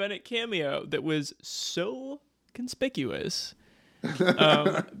Tony Bennett cameo that was so conspicuous.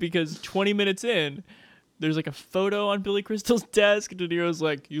 Because 20 minutes in, there's like a photo on Billy Crystal's desk. De Niro's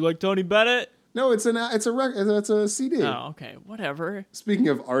like, "You like Tony Bennett?" No, it's a CD. Oh, okay, whatever. Speaking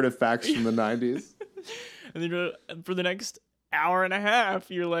of artifacts from the 90s. And then for the next hour and a half,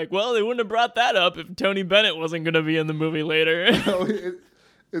 you're like, well, they wouldn't have brought that up if Tony Bennett wasn't going to be in the movie later.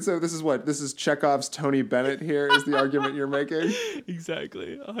 So this is Chekhov's Tony Bennett here is the argument you're making?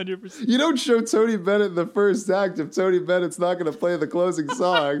 Exactly, 100%. You don't show Tony Bennett in the first act if Tony Bennett's not going to play the closing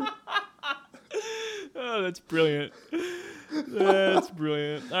song. Oh, that's brilliant. That's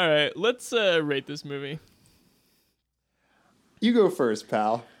brilliant. All right, let's rate this movie. You go first,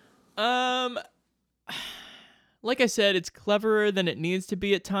 pal. Like I said, it's cleverer than it needs to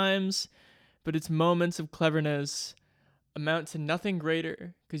be at times, but its moments of cleverness amount to nothing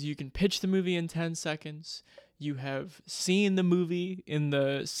greater because you can pitch the movie in 10 seconds. You have seen the movie in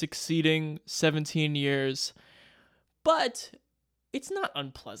the succeeding 17 years, but it's not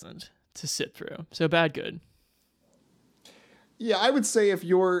unpleasant to sit through. So bad, good. Yeah, I would say if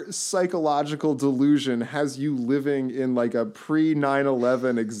your psychological delusion has you living in like a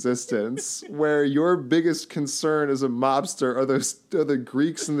pre-9/11 existence where your biggest concern as a mobster are the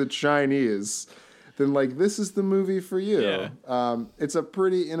Greeks and the Chinese, then like this is the movie for you. Yeah. It's a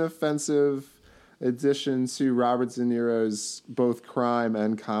pretty inoffensive addition to Robert De Niro's both crime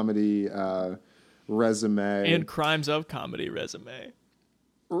and comedy resume. And crimes of comedy resume.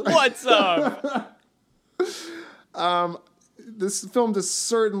 What's up? This film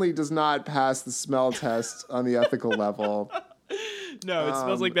certainly does not pass the smell test on the ethical level. No, it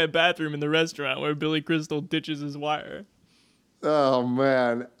smells like that bathroom in the restaurant where Billy Crystal ditches his wire. Oh,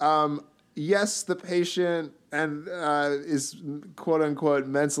 man. yes, the patient and is quote unquote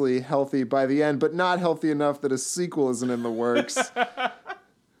mentally healthy by the end, but not healthy enough that a sequel isn't in the works.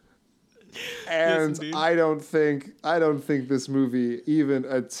 And Yes, I don't think this movie even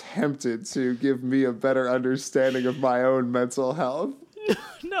attempted to give me a better understanding of my own mental health.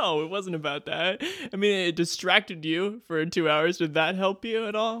 No, it wasn't about that. I mean, it distracted you for 2 hours. Did that help you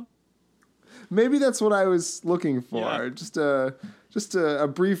at all? Maybe that's what I was looking for. Yeah. Just a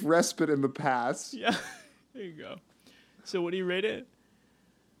brief respite in the past. Yeah. There you go. So what do you rate it?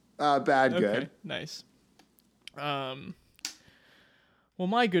 Bad good. Okay, nice. Well,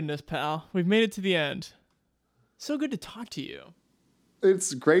 my goodness, pal. We've made it to the end. So good to talk to you.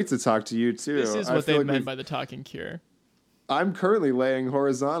 It's great to talk to you, too. This is what they meant by the talking cure. I'm currently laying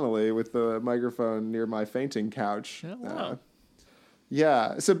horizontally with the microphone near my fainting couch. Oh, wow.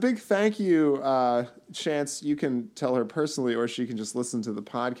 Yeah. So big thank you, Chance. You can tell her personally or she can just listen to the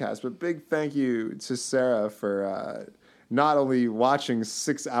podcast. But big thank you to Sarah for not only watching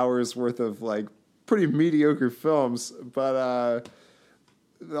 6 hours worth of like pretty mediocre films, but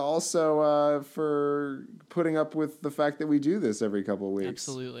also for putting up with the fact that we do this every couple of weeks.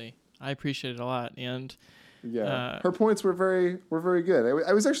 Absolutely. I appreciate it a lot. And yeah, her points were very good.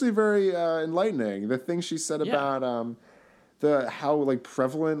 I was actually very enlightening. The things she said about how like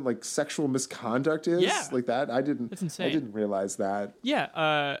prevalent like sexual misconduct is, like that. That's insane. I didn't realize that.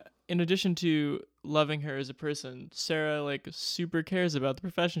 Yeah. In addition to loving her as a person, Sarah like super cares about the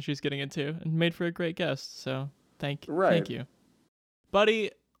profession she's getting into and made for a great guest. So thank you, buddy.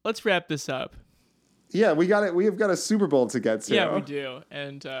 Let's wrap this up. Yeah, we got it. We have got a Super Bowl to get to. Yeah, we do.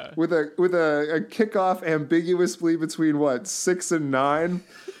 And with a kickoff ambiguously between what 6 and 9.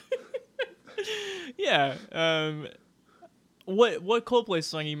 Yeah. What Coldplay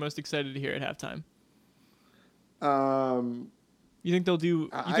song are you most excited to hear at halftime? You think they'll do?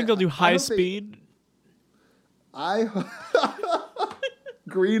 You think they'll do High Speed?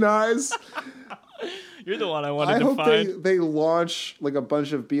 Green Eyes. You're the one I wanted to find. I hope they launch like a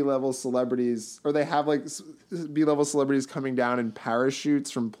bunch of B-level celebrities, or they have like B-level celebrities coming down in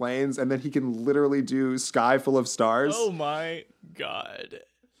parachutes from planes, and then he can literally do Sky Full of Stars. Oh my God.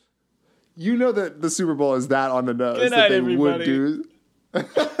 You know that the Super Bowl is that on the nose. Good night, that they everybody. would do.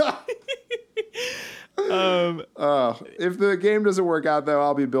 If the game doesn't work out, though,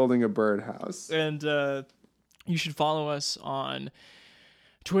 I'll be building a birdhouse. And you should follow us on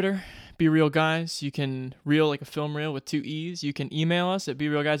Twitter, Be Real Guys. You can reel like a film reel with 2 E's. You can email us at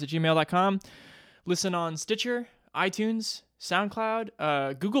berealguys@gmail.com. Listen on Stitcher, iTunes,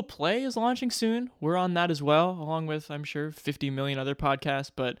 SoundCloud. Google Play is launching soon. We're on that as well, along with, I'm sure, 50 million other podcasts.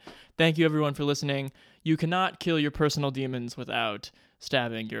 But thank you, everyone, for listening. You cannot kill your personal demons without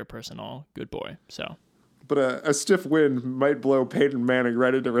stabbing your personal good boy. So, but a stiff wind might blow Peyton Manning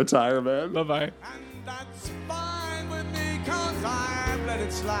right into retirement. Bye-bye. And that's fine with me, 'cause I've let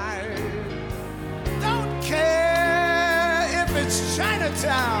it slide. Don't care if it's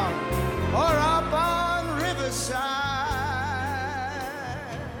Chinatown or